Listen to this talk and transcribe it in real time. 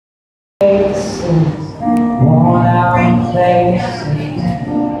faces, worn out faces,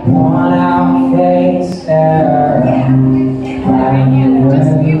 worn out faces, lying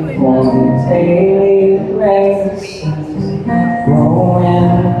ready for the daily races,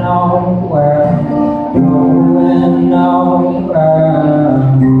 going nowhere, going nowhere.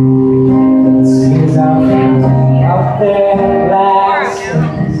 The tears are filling up their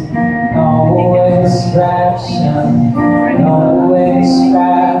glasses, no expression, no expression.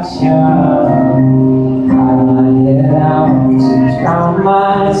 Drown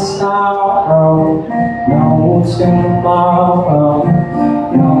my sorrow, no tomorrow,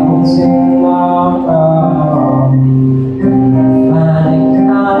 no tomorrow.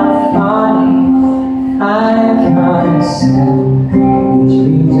 I can't stand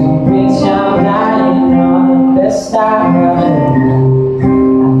dreams of which I'm dying on the best I ever.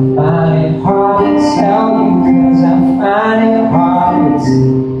 I find it hard to tell you, 'cause I find it hard to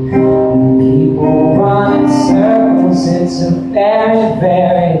see. People run in circles, it's a very,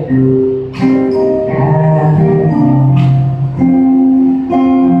 very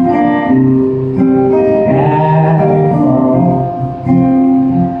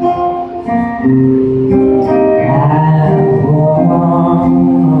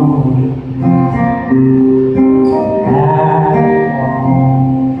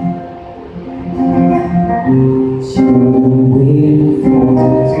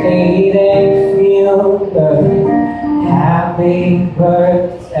happy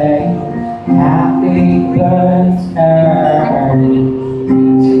birthday, happy birthday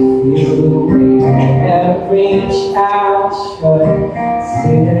to you. Every child should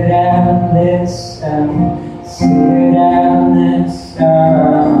sit and listen, sit and listen.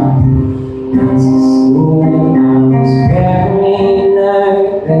 Went to school and I was very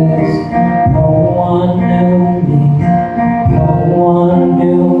nervous. No one knew me, no one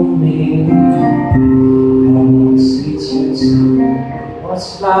knew me.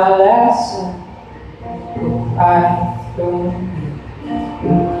 What's my lesson? Look right through me,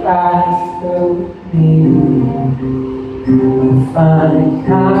 look right through me. I find it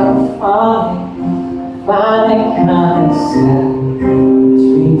kind of funny, find it kind of sad.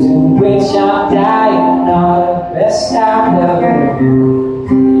 Dreams in which I'm dying are the best I've ever known.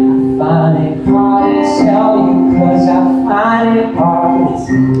 I find it hard to tell you, 'cause I find it hard to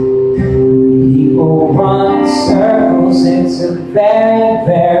see. People run in circles, it's a very,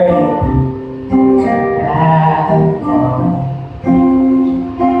 very bad one.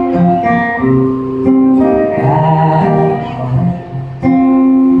 Bad one.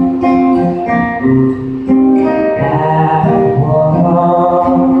 Bad one.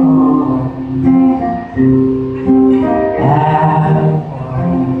 Bad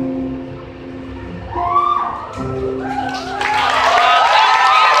one.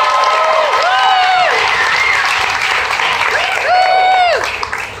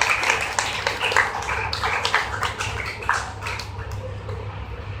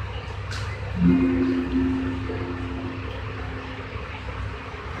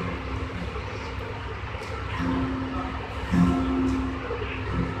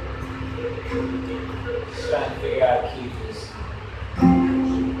 Just trying to figure out how to keep this.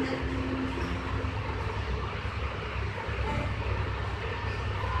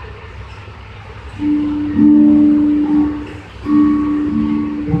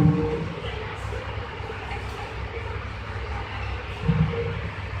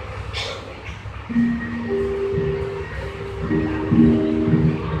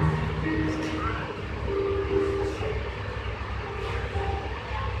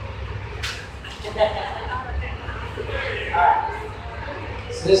 Alright,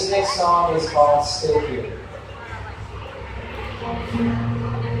 so this next song is called Still Here.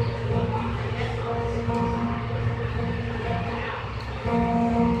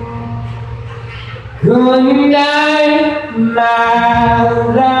 Good night, my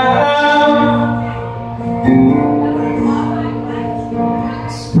love.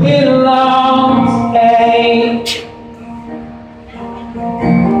 It's been a long day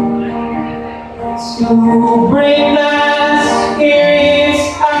to bring my spirits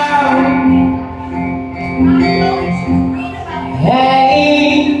out.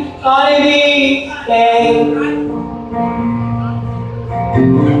 Hey, on a big day,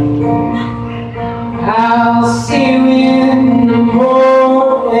 I'll see you in the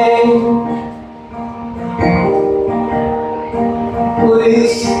morning with a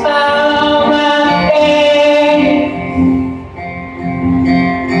smile on my face.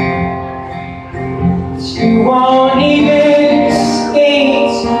 You won't even speak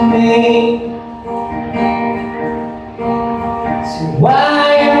to me. So why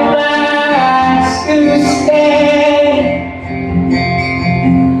am I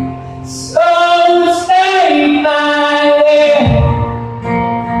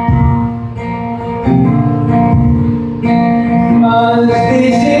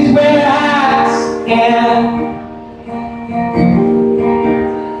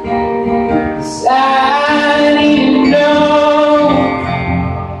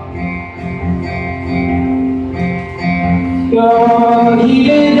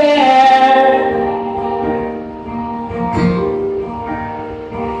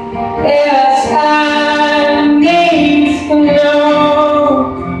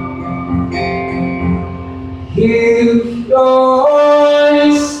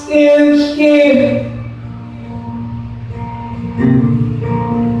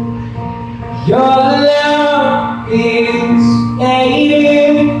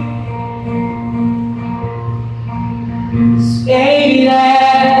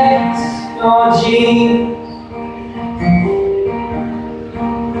jeans.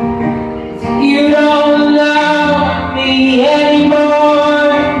 You don't love me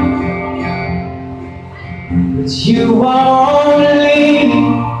anymore, but you won't leave.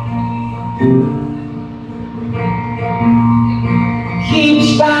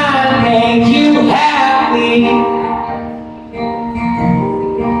 Keep trying to make you happy,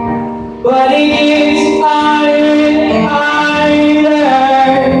 but it gets harder and harder.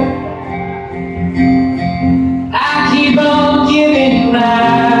 I keep on giving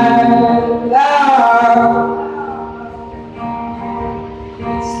my love.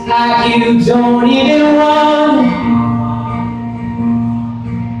 It's like you don't even want